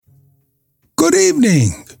Good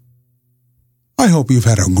evening. I hope you've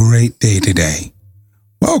had a great day today.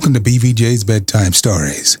 Welcome to BVJ's Bedtime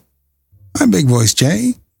Stories. I'm Big Voice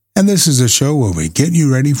Jay, and this is a show where we get you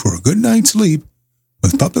ready for a good night's sleep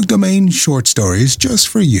with public domain short stories just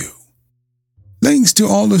for you. Links to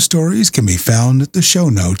all the stories can be found at the show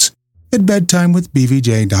notes at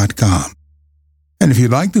bedtimewithbvj.com. And if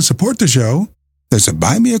you'd like to support the show, there's a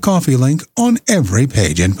Buy Me a Coffee link on every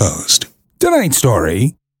page and post. Tonight's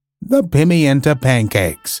story, The Pimienta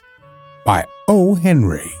Pancakes by O.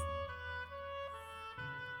 Henry.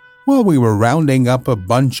 While we were rounding up a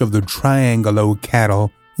bunch of the Triangolo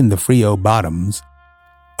cattle in the Frio bottoms,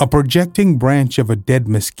 a projecting branch of a dead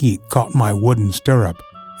mesquite caught my wooden stirrup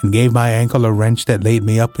and gave my ankle a wrench that laid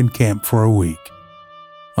me up in camp for a week.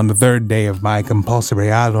 On the third day of my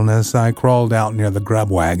compulsory idleness, I crawled out near the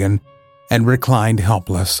grub wagon and reclined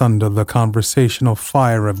helpless under the conversational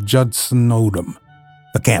fire of Judson Odom,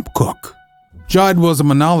 the camp cook. Judd was a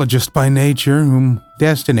monologist by nature, whom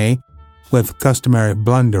destiny, with customary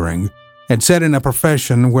blundering, had set in a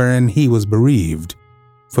profession wherein he was bereaved,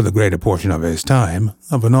 for the greater portion of his time,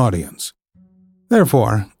 of an audience.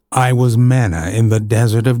 Therefore, I was manna in the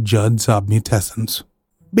desert of Judd's obmutescence.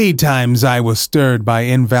 Betimes I was stirred by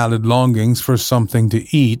invalid longings for something to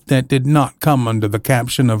eat that did not come under the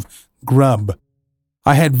caption of grub.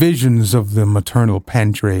 I had visions of the maternal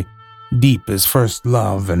pantry, deep as first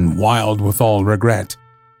love and wild with all regret.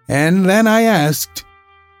 And then I asked,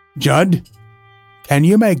 "Judd, can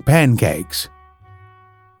you make pancakes?"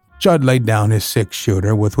 Judd laid down his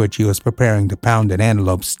 6-shooter with which he was preparing to pound an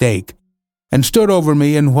antelope steak and stood over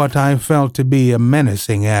me in what I felt to be a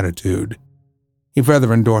menacing attitude. He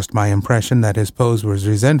further endorsed my impression that his pose was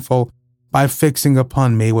resentful by fixing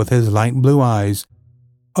upon me with his light blue eyes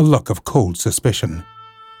a look of cold suspicion.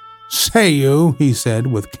 "Say you," he said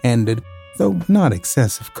with candid, though not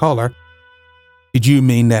excessive color, "did you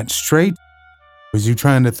mean that straight? Was you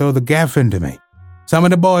trying to throw the gaff into me? Some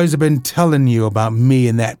of the boys have been telling you about me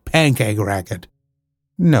and that pancake racket."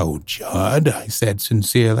 "No, Judd," I said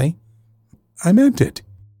sincerely. "I meant it.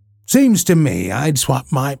 Seems to me I'd swap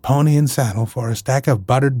my pony and saddle for a stack of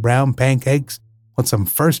buttered brown pancakes with some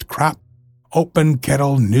first crop, open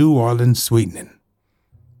kettle New Orleans sweetening.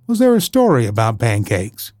 Was there a story about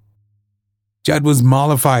pancakes?" Judd was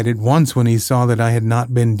mollified at once when he saw that I had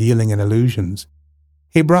not been dealing in illusions.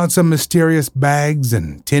 He brought some mysterious bags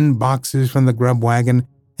and tin boxes from the grub wagon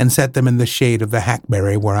and set them in the shade of the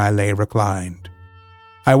hackberry where I lay reclined.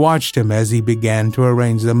 I watched him as he began to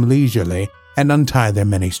arrange them leisurely and untie their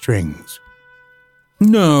many strings.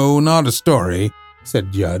 "No, not a story,"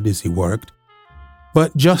 said Judd as he worked,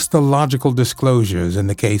 "but just the logical disclosures in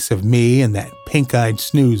the case of me and that pink-eyed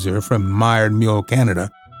snoozer from Mired Mule,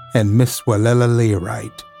 Canada, and Miss Willella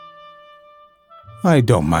Learight. I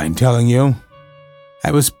don't mind telling you.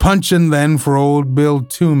 I was punching then for old Bill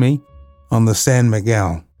Toomey on the San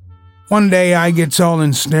Miguel. One day I gets all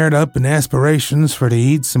ensnared up in aspirations for to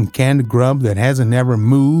eat some canned grub that hasn't ever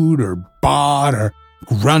mooed or bawed or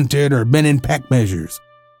grunted or been in peck measures.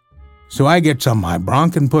 So I gets on my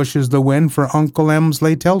bronc and pushes the wind for Uncle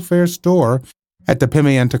Emsley Telfair store at the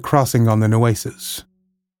Pimienta Crossing on the Nueces.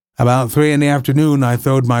 About 3 p.m, I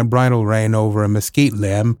throwed my bridle rein over a mesquite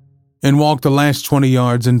limb and walked the last 20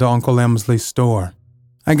 yards into Uncle Emsley's store.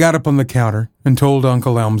 I got up on the counter and told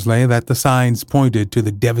Uncle Emsley that the signs pointed to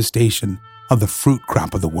the devastation of the fruit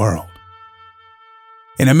crop of the world.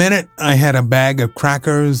 In a minute, I had a bag of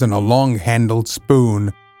crackers and a long-handled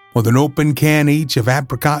spoon with an open can each of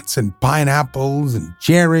apricots and pineapples and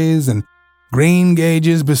cherries and green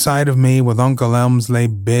gages beside of me with Uncle Emsley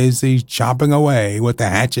busy chopping away with the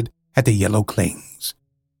hatchet at the yellow clings.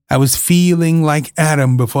 I was feeling like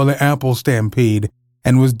Adam before the apple stampede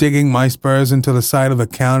and was digging my spurs into the side of the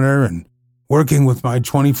counter and working with my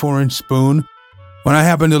 24-inch spoon when I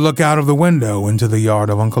happened to look out of the window into the yard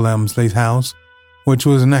of Uncle Emsley's house, which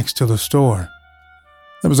was next to the store.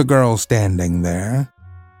 There was a girl standing there,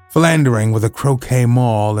 philandering with a croquet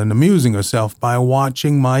maul and amusing herself by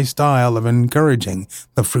watching my style of encouraging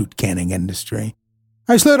the fruit canning industry.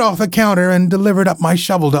 I slid off the counter and delivered up my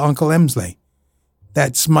shovel to Uncle Emsley.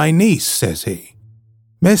 "That's my niece," says he,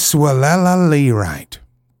 "Miss Willella Learight,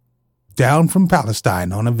 down from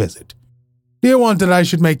Palestine on a visit. Do you want that I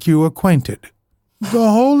should make you acquainted?"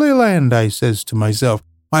 "The Holy Land," I says to myself,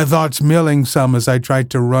 my thoughts milling some as I tried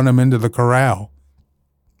to run him into the corral.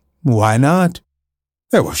 "Why not?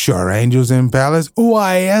 There were sure angels in Palace."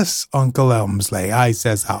 "Why, yes, Uncle Emsley," I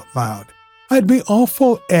says out loud. "I'd be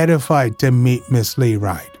awful edified to meet Miss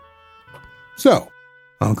Learight." So,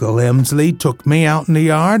 Uncle Emsley took me out in the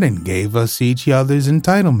yard and gave us each other's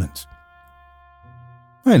entitlements.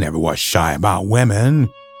 I never was shy about women.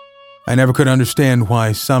 I never could understand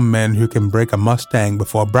why some men who can break a Mustang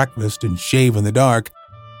before breakfast and shave in the dark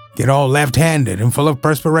get all left-handed and full of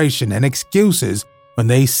perspiration and excuses when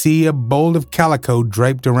they see a bolt of calico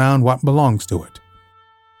draped around what belongs to it.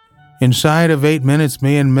 Inside of 8 minutes,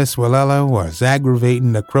 me and Miss Willella was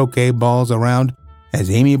aggravating the croquet balls around as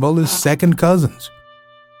amiable as second cousins.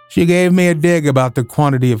 She gave me a dig about the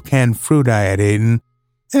quantity of canned fruit I had eaten,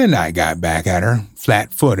 and I got back at her,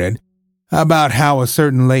 flat-footed, about how a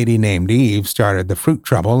certain lady named Eve started the fruit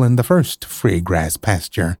trouble in the first free grass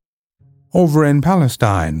pasture. Over in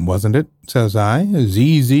Palestine, wasn't it, says I, as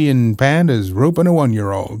easy and pat as roping a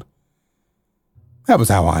 1-year-old. That was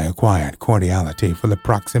how I acquired cordiality for the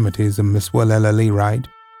proximities of Miss Willella Learight,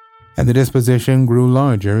 and the disposition grew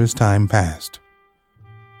larger as time passed.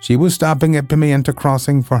 She was stopping at Pimienta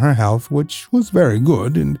Crossing for her health, which was very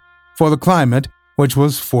good, and for the climate, which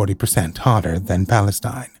was 40% hotter than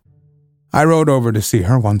Palestine. I rode over to see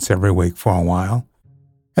her once every week for a while,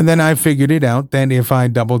 and then I figured it out that if I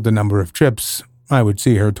doubled the number of trips, I would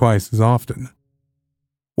see her twice as often.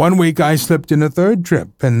 One week I slipped in a third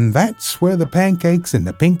trip, and that's where the pancakes and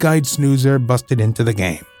the pink-eyed snoozer busted into the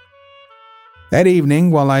game. That evening,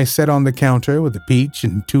 while I sat on the counter with a peach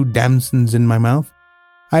and 2 damsons in my mouth,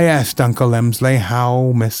 I asked Uncle Emsley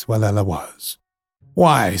how Miss Willella was.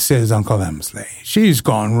 "Why," says Uncle Emsley, "she's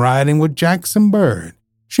gone riding with Jackson Bird,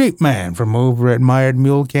 sheep man from over at Mired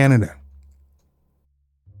Mule, Canada."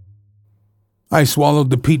 I swallowed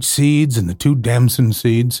the peach seeds and the 2 damson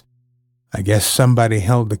seeds. I guess somebody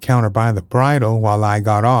held the counter by the bridle while I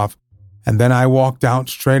got off, and then I walked out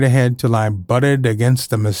straight ahead till I butted against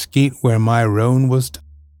the mesquite where my roan was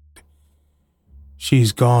tied.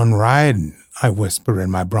 "She's gone riding," I whisper in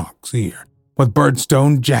my bronc's ear, "with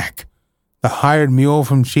Birdstone Jack, the hired mule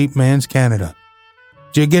from Sheepman's Canada.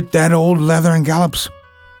 Did you get that old leather and gallops?"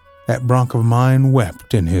 That bronc of mine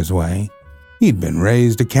wept in his way. He'd been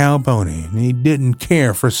raised a cow pony, and he didn't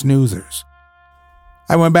care for snoozers.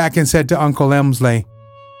 I went back and said to Uncle Emsley,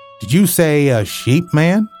 "Did you say a sheep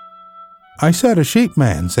man?" "I said a sheep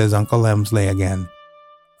man," says Uncle Emsley again.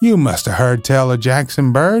 "You must have heard tell of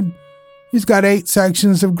Jackson Bird. He's got 8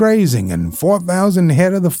 sections of grazing and 4,000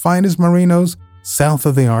 head of the finest merinos south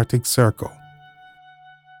of the Arctic Circle."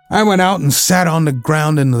 I went out and sat on the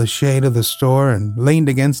ground in the shade of the store and leaned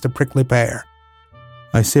against a prickly pear.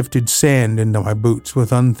 I sifted sand into my boots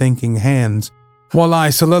with unthinking hands while I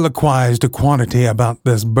soliloquized a quantity about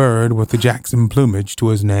this bird with the Jackson plumage to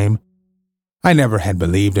his name. I never had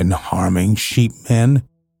believed in harming sheepmen.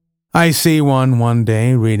 I see one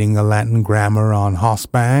day reading a Latin grammar on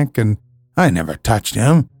horseback, and I never touched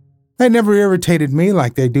him. They never irritated me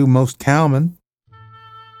like they do most cowmen.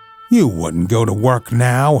 You wouldn't go to work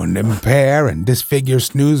now and impair and disfigure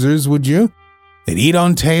snoozers, would you? They'd eat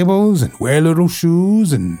on tables and wear little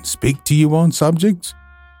shoes and speak to you on subjects.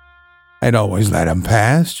 I'd always let 'em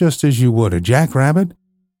pass, just as you would a jackrabbit,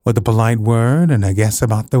 with a polite word and a guess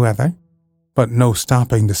about the weather, but no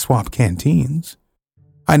stopping to swap canteens.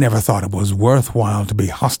 I never thought it was worthwhile to be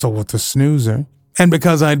hostile with the snoozer, and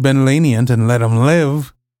because I'd been lenient and let 'em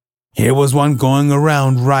live, here was one going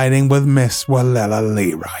around riding with Miss Willella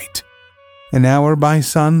Learight. An hour by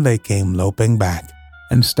sun they came loping back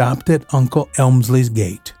and stopped at Uncle Elmsley's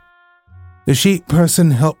gate. The sheep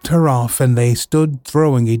person helped her off, and they stood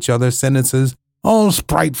throwing each other sentences, all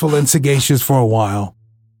spriteful and sagacious for a while.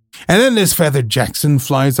 And then this feathered Jackson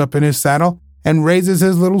flies up in his saddle and raises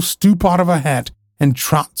his little stew-pot of a hat and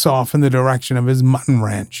trots off in the direction of his mutton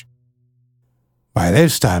ranch. By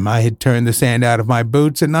this time I had turned the sand out of my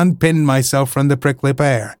boots and unpinned myself from the prickly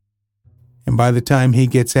pear. And by the time he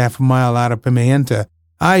gets half a mile out of Pimienta,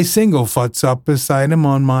 I single-foots up beside him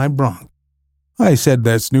on my bronc. I said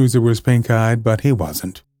that snoozer was pink-eyed, but he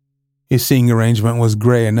wasn't. His seeing arrangement was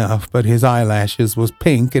gray enough, but his eyelashes was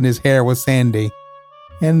pink and his hair was sandy,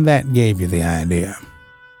 and that gave you the idea.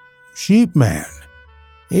 Sheep man.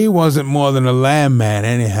 He wasn't more than a lamb man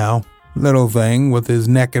anyhow. Little thing with his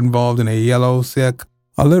neck involved in a yellow silk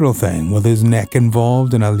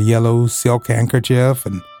handkerchief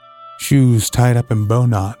and shoes tied up in bow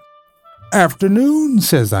knot. "Afternoon,"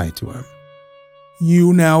 says I to him.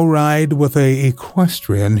 "You now ride with a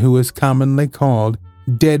equestrian who is commonly called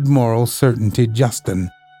Dead Moral Certainty Justin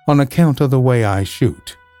on account of the way I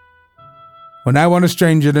shoot. When I want a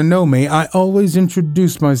stranger to know me, I always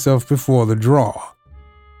introduce myself before the draw,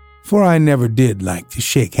 for I never did like to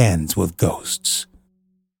shake hands with ghosts."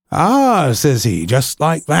 "Ah," says he, just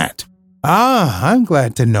like that. "Ah, I'm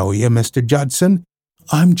glad to know you, Mr. Judson.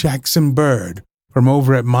 I'm Jackson Bird, from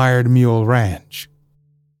over at Mired Mule Ranch."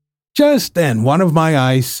 Just then, one of my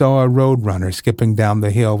eyes saw a roadrunner skipping down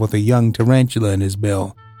the hill with a young tarantula in his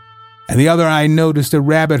bill, and the other eye noticed a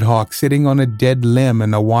rabbit hawk sitting on a dead limb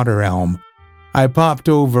in a water elm. I popped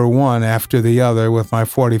over one after the other with my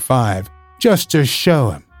 .45, just to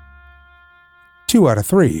show him. 2 out of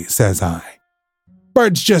 3, says I.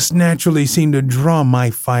 Birds just naturally seem to draw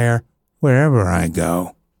my fire wherever I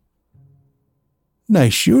go.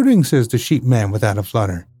 Nice shooting, says the sheep man without a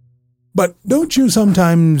flutter. But don't you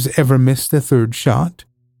sometimes ever miss the third shot?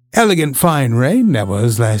 Elegant fine rain that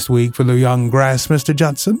was last week for the young grass, Mr.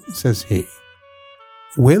 Judson, says he.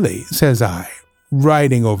 Willie, says I,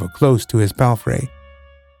 riding over close to his palfrey,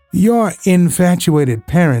 your infatuated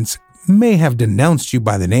parents may have denounced you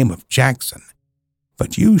by the name of Jackson,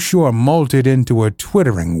 but you sure molted into a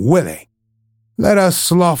twittering Willie. Let us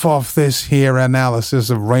slough off this here analysis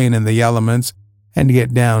of rain and the elements and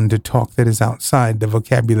get down to talk that is outside the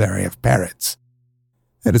vocabulary of parrots.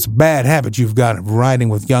 That is a bad habit you've got of riding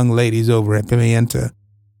with young ladies over at Pimienta.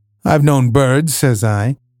 I've known birds, says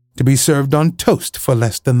I, to be served on toast for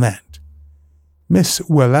less than that. Miss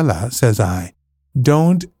Willella, says I,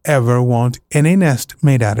 don't ever want any nest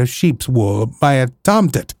made out of sheep's wool by a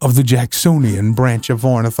tomtit of the Jacksonian branch of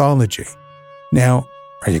ornithology. Now,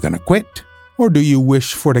 are you going to quit? Or do you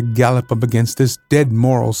wish for to gallop up against this dead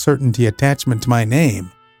moral certainty attachment to my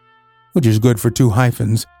name, which is good for 2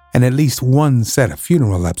 hyphens and at least 1 set of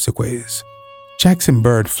funeral obsequies? Jackson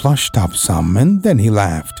Bird flushed up some, and then he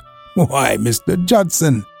laughed. Why, Mr.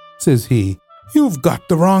 Judson, says he, you've got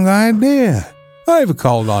the wrong idea. I've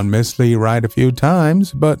called on Miss Learight a few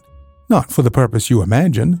times, but not for the purpose you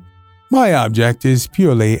imagine. My object is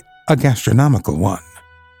purely a gastronomical one.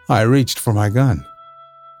 I reached for my gun.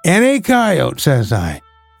 Any coyote, says I,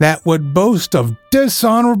 that would boast of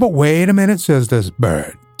dishonorable— Wait a minute, says this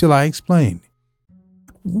bird, till I explain.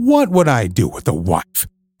 What would I do with a wife?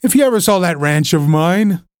 If you ever saw that ranch of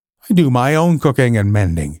mine, I do my own cooking and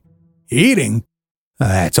mending. Eating?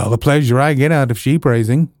 That's all the pleasure I get out of sheep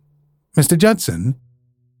raising. Mr. Judson,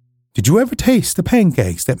 did you ever taste the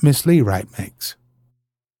pancakes that Miss Learight makes?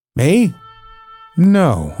 Me?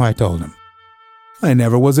 No, I told him. I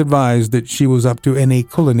never was advised that she was up to any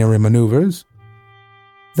culinary maneuvers.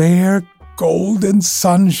 They're golden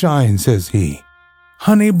sunshine, says he,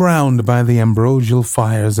 honey-browned by the ambrosial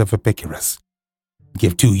fires of Epicurus.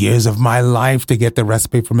 Give 2 years of my life to get the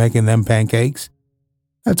recipe for making them pancakes.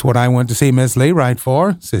 That's what I went to see Miss Learight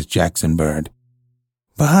for, says Jackson Bird.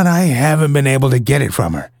 But I haven't been able to get it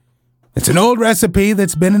from her. It's an old recipe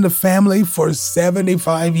that's been in the family for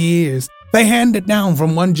 75 years. They hand it down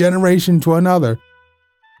from one generation to another.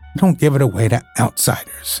 Don't give it away to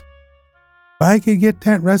outsiders. If I could get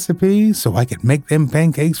that recipe so I could make them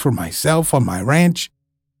pancakes for myself on my ranch,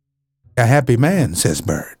 a happy man, says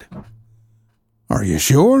Bird. Are you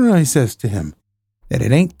sure, I says to him, that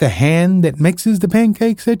it ain't the hand that mixes the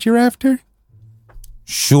pancakes that you're after?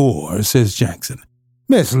 Sure, says Jackson.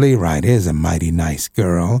 Miss Learight is a mighty nice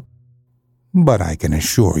girl. But I can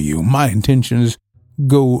assure you my intentions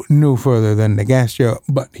go no further than the gastro—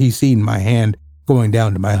 But he seen my hand going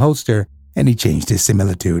down to my holster, and he changed his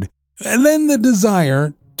similitude. And then the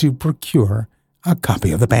desire to procure a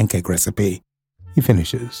copy of the pancake recipe. He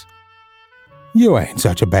finishes. You ain't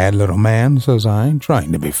such a bad little man, says I,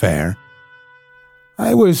 trying to be fair.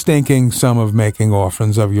 I was thinking some of making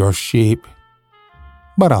orphans of your sheep,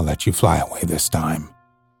 but I'll let you fly away this time.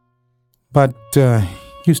 But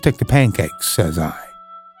you stick to pancakes, says I,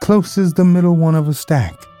 close as the middle one of a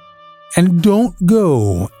stack. And don't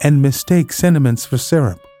go and mistake sentiments for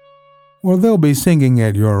syrup, or they'll be singing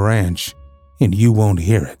at your ranch, and you won't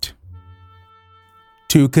hear it.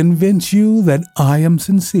 To convince you that I am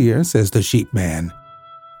sincere, says the sheep man,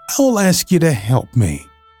 I'll ask you to help me.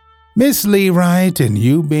 Miss Learight and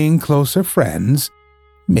you being closer friends,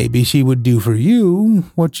 maybe she would do for you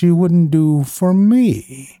what you wouldn't do for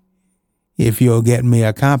me. If you'll get me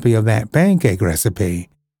a copy of that pancake recipe,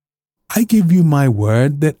 I give you my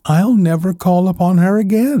word that I'll never call upon her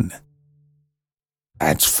again.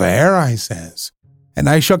 That's fair, I says, and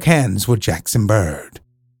I shook hands with Jackson Bird.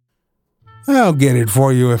 I'll get it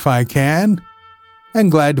for you if I can,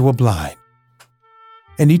 and glad to oblige.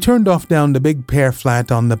 And he turned off down the big pear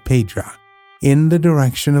flat on the Pedra, in the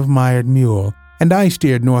direction of Mired Mule, and I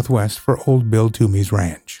steered northwest for old Bill Toomey's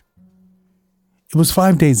ranch. It was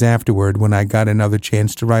 5 days afterward when I got another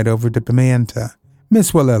chance to ride over to Pimienta.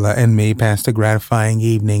 Miss Willella and me passed a gratifying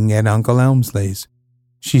evening at Uncle Elmsley's.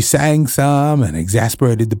 She sang some and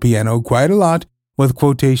exasperated the piano quite a lot with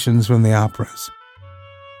quotations from the operas.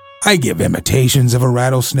 I give imitations of a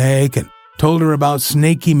rattlesnake and told her about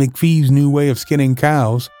Snaky McPhee's new way of skinning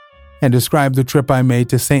cows, and described the trip I made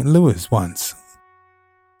to St. Louis once.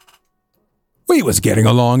 We was getting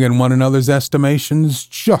along in one another's estimations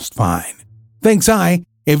just fine. Thinks I,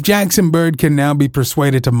 if Jackson Bird can now be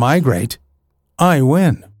persuaded to migrate, I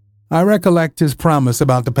win. I recollect his promise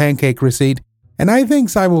about the pancake receipt, and I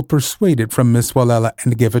thinks I will persuade it from Miss Willella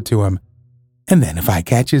and give it to him. And then if I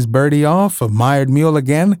catches Birdie off a mired mule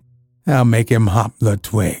again, I'll make him hop the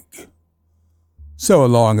twig. So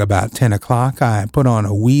along about 10 o'clock, I put on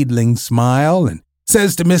a wheedling smile and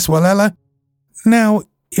says to Miss Willella, "Now,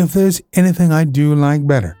 if there's anything I do like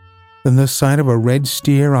better than the sight of a red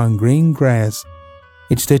steer on green grass,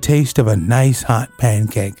 it's the taste of a nice hot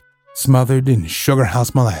pancake smothered in sugar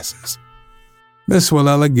house molasses." Miss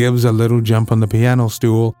Willella gives a little jump on the piano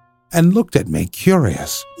stool and looked at me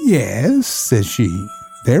curious. "Yes," says she,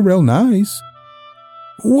 "they're real nice."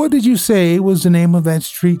 "What did you say was the name of that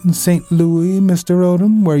street in St. Louis, Mr.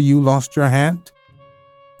 Odom, where you lost your hat?"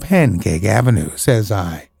 "Pancake Avenue," says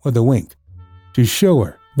I, with a wink, to show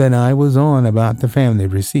her that I was on about the family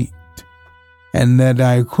receipt, and that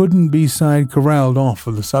I couldn't be side corralled off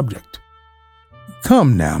of the subject.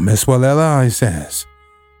 "Come now, Miss Willella," I says,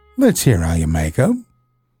 "let's hear how you make 'em.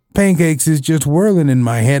 Pancakes is just whirling in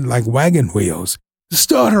my head like wagon wheels.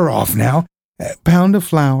 Start her off now. A pound of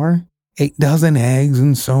flour, 8 dozen eggs,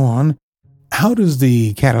 and so on. How does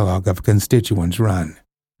the catalog of constituents run?"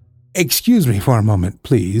 "Excuse me for a moment,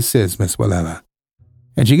 please," says Miss Willella,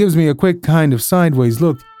 and she gives me a quick kind of sideways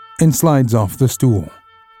look and slides off the stool.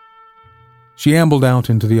 She ambled out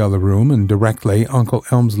into the other room, and directly Uncle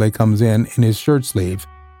Elmsley comes in his shirt sleeve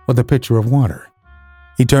with a pitcher of water.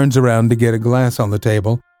 He turns around to get a glass on the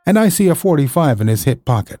table, and I see a .45 in his hip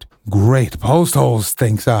pocket. Great post holes,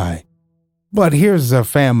 thinks I. But here's a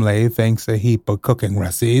family thinks a heap of cooking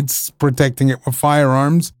receipts, protecting it with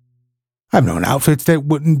firearms. I've known outfits that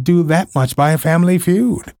wouldn't do that much by a family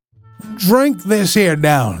feud. "Drink this here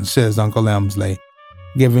down," says Uncle Elmsley,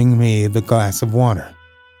 giving me the glass of water.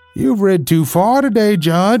 "You've rid too far today,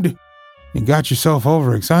 Judd. You got yourself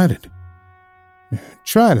overexcited.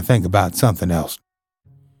 Try to think about something else."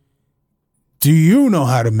 "Do you know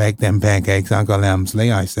how to make them pancakes, Uncle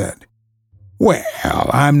Elmsley?" I said. "Well,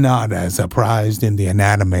 I'm not as surprised in the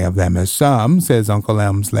anatomy of them as some," says Uncle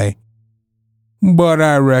Elmsley. "But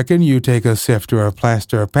I reckon you take a sifter of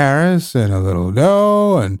plaster of Paris and a little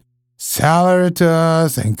dough and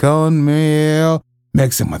saleratus and corn meal,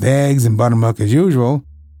 mix them with eggs and buttermilk as usual.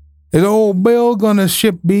 Is old Bill gonna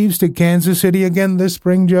ship beeves to Kansas City again this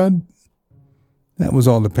spring, Judd?" That was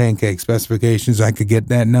all the pancake specifications I could get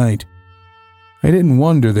that night. I didn't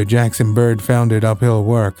wonder that Jackson Bird found it uphill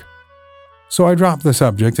work. So I dropped the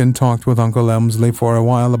subject and talked with Uncle Elmsley for a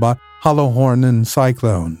while about hollow horn and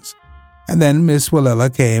cyclones. And then Miss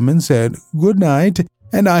Willella came and said good night,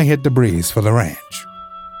 and I hit the breeze for the ranch.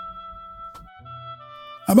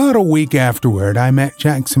 About a week afterward, I met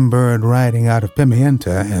Jackson Bird riding out of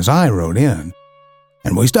Pimienta as I rode in,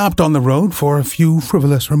 and we stopped on the road for a few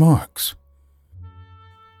frivolous remarks.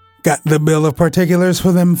 "Got the bill of particulars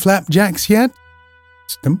for them flapjacks yet?"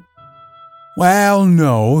 "Well,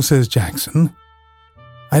 no," says Jackson.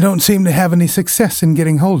 "I don't seem to have any success in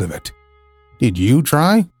getting hold of it. Did you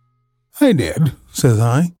try?" "I did," says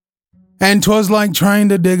I. "And 'twas like trying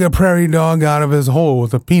to dig a prairie dog out of his hole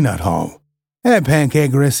with a peanut hull. That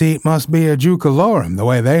pancake receipt must be a jucalorum, the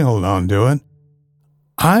way they hold on to it."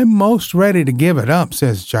 "I'm most ready to give it up,"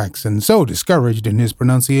 says Jackson, so discouraged in his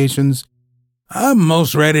pronunciations. "I'm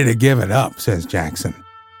most ready to give it up," says Jackson,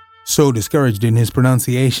 so discouraged in his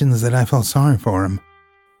pronunciations that I felt sorry for him.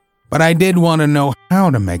 "But I did want to know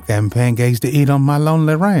how to make them pancakes to eat on my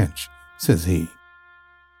lonely ranch," says he.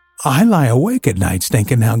 "I lie awake at nights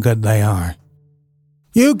thinking how good they are."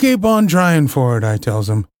 "You keep on trying for it," I tells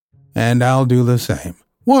him, "and I'll do the same.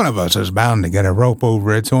 One of us is bound to get a rope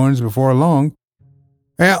over its horns before long.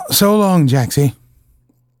 Well, so long, Jaxie."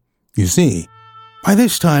 You see, by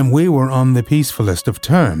this time we were on the peacefulest of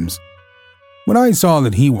terms. When I saw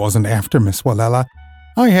that he wasn't after Miss Willella,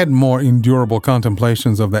 I had more endurable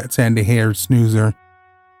contemplations of that sandy-haired snoozer.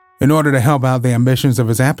 In order to help out the ambitions of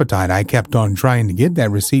his appetite, I kept on trying to get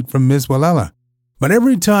that receipt from Miss Willella. But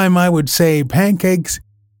every time I would say pancakes,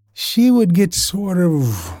 she would get sort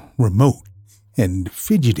of remote and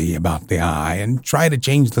fidgety about the eye and try to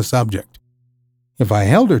change the subject. If I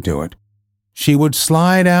held her to it, she would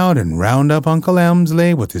slide out and round up Uncle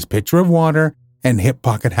Elmsley with his pitcher of water and hip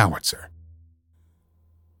pocket howitzer.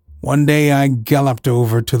 One day I galloped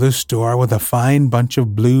over to the store with a fine bunch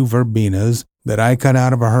of blue verbenas that I cut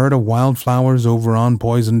out of a herd of wildflowers over on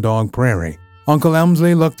Poison Dog Prairie. Uncle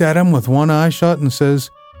Elmsley looked at him with one eye shut and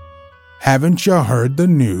says, "Haven't you heard the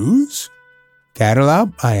news?" Cattle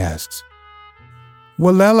up? I asks.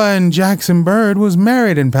 Willella and Jackson Bird was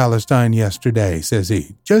married in Palestine yesterday, says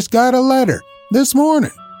he. Just got a letter this morning.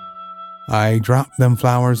 I dropped them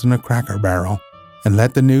flowers in a cracker barrel and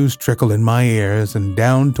let the news trickle in my ears and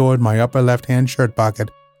down toward my upper left-hand shirt pocket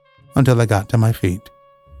until I got to my feet.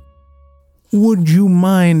 Would you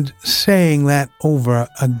mind saying that over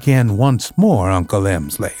again once more, Uncle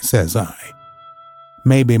Emsley, says I.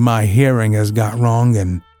 Maybe my hearing has got wrong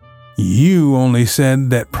and you only said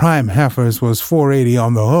that prime heifers was $4.80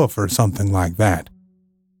 on the hoof or something like that.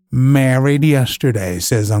 Married yesterday,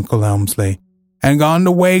 says Uncle Emsley, and gone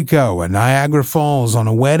to Waco and Niagara Falls on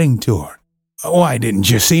a wedding tour. Why, didn't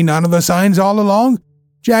you see none of the signs all along?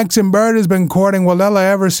 Jackson Bird has been courting Willella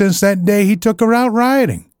ever since that day he took her out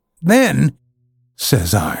riding. Then,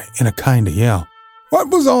 says I, in a kind of yell, what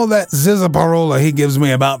was all that zizzaparola he gives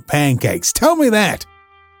me about pancakes? Tell me that.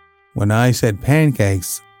 When I said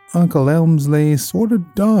pancakes, Uncle Emsley sort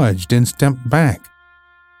of dodged and stepped back.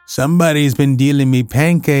 Somebody's been dealing me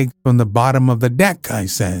pancakes from the bottom of the deck, I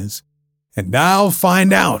says, and I'll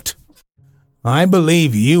find out. I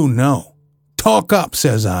believe you know. Talk up,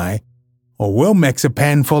 says I, or we'll mix a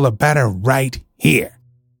pan full of batter right here.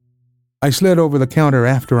 I slid over the counter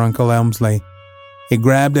after Uncle Emsley. He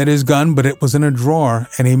grabbed at his gun, but it was in a drawer,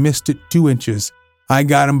 and he missed it 2 inches. I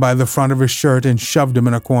got him by the front of his shirt and shoved him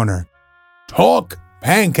in a corner. Talk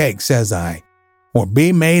pancakes, says I, or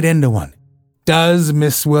be made into one. Does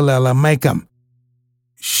Miss Willella make 'em?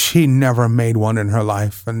 She never made one in her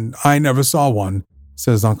life, and I never saw one,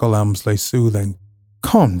 says Uncle Emsley, soothing.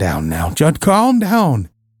 Calm down now, Judd, calm down.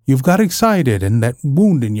 You've got excited, and that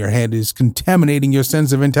wound in your head is contaminating your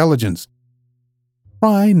sense of intelligence.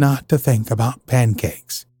 Try not to think about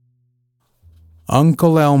pancakes.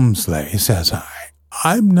 Uncle Emsley, says I,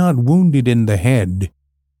 I'm not wounded in the head,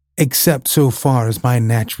 except so far as my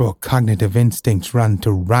natural cognitive instincts run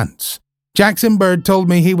to runts. Jackson Bird told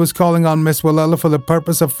me he was calling on Miss Willella for the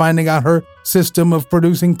purpose of finding out her system of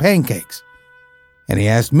producing pancakes, and he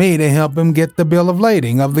asked me to help him get the bill of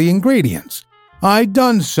lading of the ingredients. I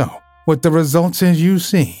done so, with the results as you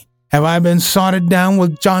see. Have I been sodded down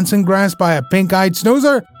with Johnson grass by a pink-eyed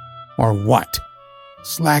snoozer? Or what?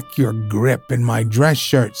 Slack your grip in my dress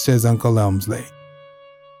shirt, says Uncle Emsley.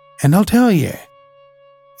 And I'll tell you,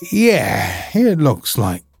 yeah, it looks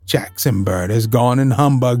like Jackson Bird has gone and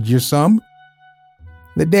humbugged you some.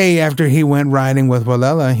 The day after he went riding with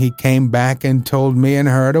Willella, he came back and told me and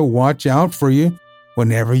her to watch out for you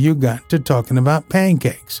whenever you got to talking about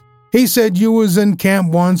pancakes. He said you was in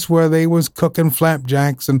camp once where they was cooking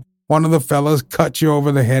flapjacks and one of the fellas cut you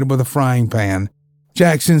over the head with a frying pan.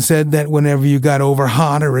 Jackson said that whenever you got over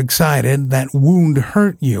hot or excited, that wound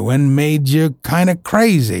hurt you and made you kind of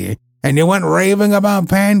crazy, and you went raving about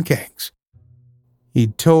pancakes. He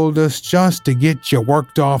told us just to get you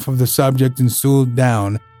worked off of the subject and soothed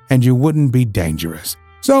down, and you wouldn't be dangerous.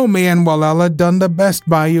 So me and Willella done the best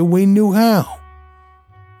by you we knew how.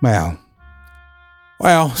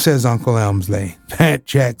 Well, says Uncle Emsley, that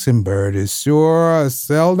Jackson Bird is sure a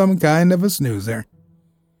seldom kind of a snoozer.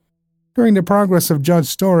 During the progress of Judd's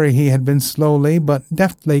story, he had been slowly but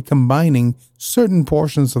deftly combining certain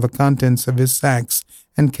portions of the contents of his sacks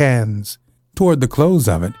and cans. Toward the close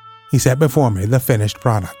of it, he set before me the finished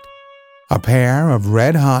product, a pair of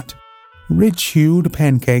red-hot, rich-hued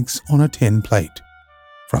pancakes on a tin plate.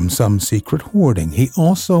 From some secret hoarding, he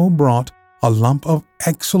also brought a lump of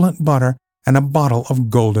excellent butter and a bottle of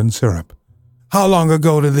golden syrup. How long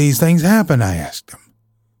ago did these things happen? I asked him.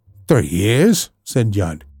 3 years, said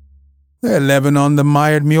Judd. They're living on the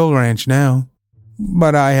Mired Mule Ranch now,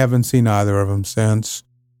 but I haven't seen either of them since.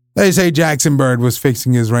 They say Jackson Bird was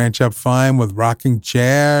fixing his ranch up fine with rocking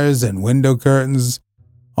chairs and window curtains.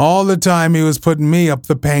 All the time he was putting me up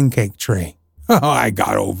the pancake tree. I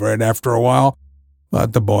got over it after a while,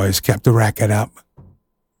 but the boys kept the racket up.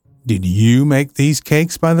 Did you make these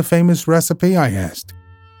cakes by the famous recipe? I asked.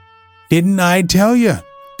 Didn't I tell you?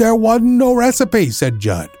 There wasn't no recipe, said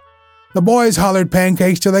Judd. The boys hollered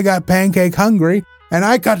pancakes till they got pancake hungry, and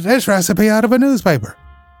I cut this recipe out of a newspaper.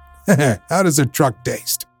 How does a truck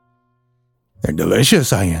taste? They're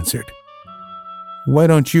delicious, I answered. Why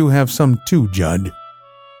don't you have some too, Judd?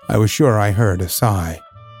 I was sure I heard a sigh.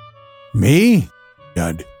 Me?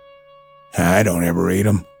 Judd. I don't ever eat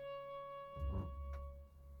 'em.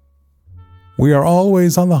 We are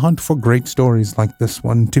always on the hunt for great stories like this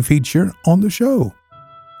one to feature on the show.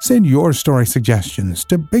 Send your story suggestions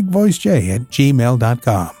to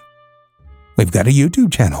bigvoicej@gmail.com. We've got a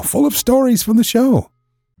YouTube channel full of stories from the show.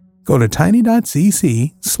 Go to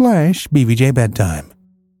tiny.cc/BVJBedtime.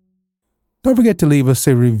 Don't forget to leave us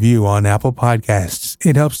a review on Apple Podcasts.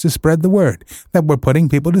 It helps to spread the word that we're putting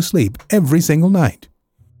people to sleep every single night.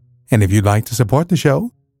 And if you'd like to support the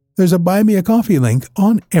show, there's a Buy Me a Coffee link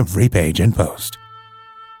on every page and post.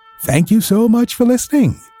 Thank you so much for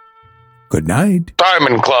listening. Good night.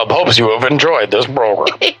 Diamond Club hopes you have enjoyed this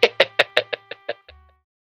program.